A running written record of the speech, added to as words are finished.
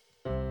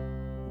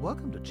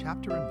Welcome to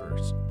Chapter and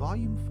Verse,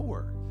 Volume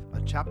 4,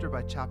 a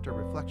chapter-by-chapter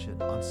reflection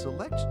on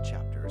select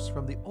chapters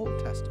from the Old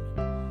Testament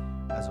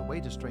as a way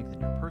to strengthen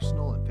your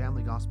personal and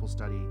family gospel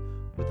study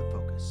with a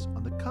focus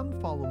on the Come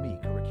Follow Me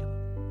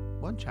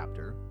curriculum. One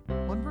chapter,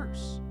 one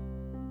verse.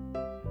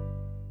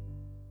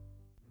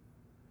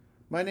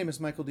 My name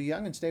is Michael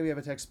DeYoung, and today we have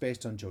a text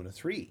based on Jonah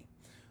 3.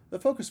 The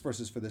focus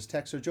verses for this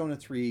text are Jonah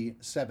 3,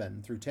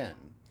 7 through 10.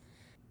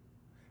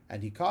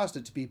 And he caused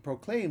it to be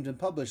proclaimed and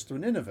published through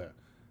Nineveh,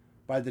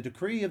 by the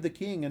decree of the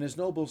king and his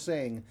nobles,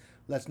 saying,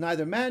 Let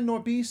neither man nor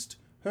beast,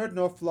 herd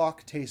nor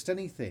flock taste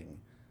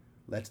anything.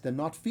 Let them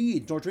not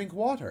feed nor drink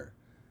water,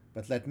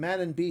 but let man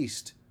and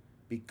beast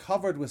be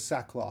covered with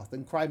sackcloth,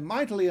 and cry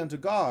mightily unto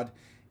God.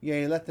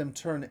 Yea, let them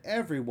turn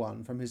every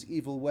one from his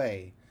evil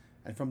way,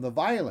 and from the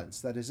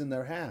violence that is in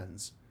their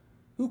hands.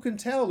 Who can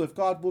tell if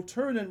God will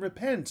turn and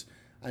repent,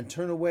 and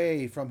turn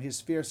away from his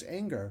fierce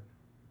anger,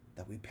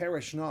 that we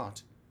perish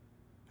not?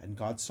 And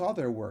God saw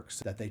their works,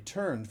 that they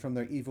turned from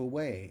their evil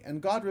way,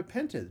 and God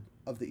repented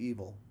of the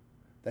evil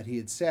that he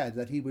had said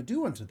that he would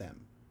do unto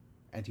them,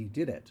 and he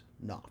did it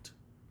not.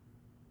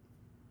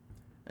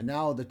 And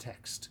now the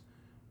text.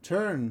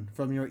 Turn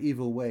from your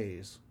evil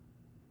ways.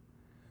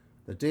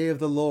 The day of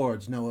the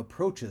Lord now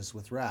approaches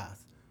with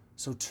wrath,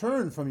 so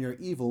turn from your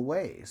evil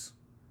ways.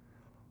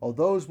 All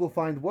those will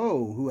find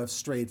woe who have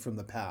strayed from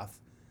the path.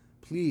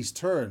 Please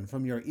turn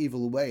from your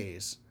evil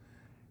ways.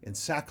 In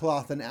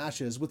sackcloth and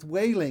ashes, with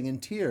wailing and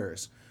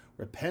tears,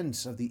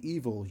 repent of the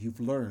evil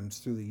you've learned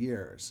through the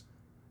years.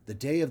 The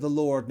day of the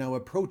Lord now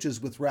approaches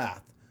with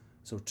wrath,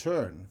 so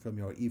turn from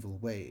your evil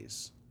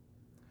ways.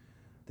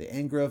 The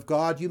anger of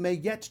God you may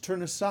yet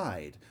turn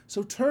aside,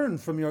 so turn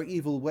from your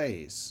evil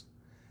ways,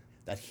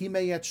 that he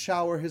may yet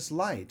shower his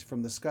light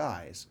from the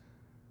skies.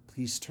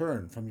 Please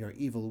turn from your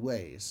evil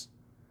ways.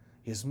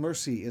 His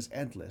mercy is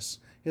endless,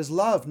 his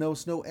love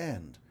knows no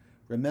end.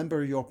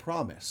 Remember your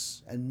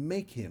promise, and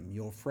make him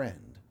your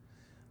friend.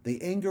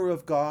 The anger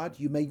of God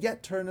you may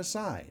yet turn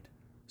aside,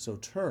 so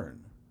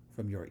turn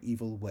from your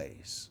evil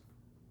ways.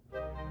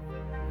 Thank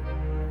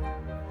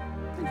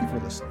you for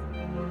listening.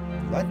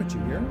 If you like what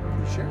you hear,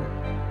 please share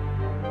it.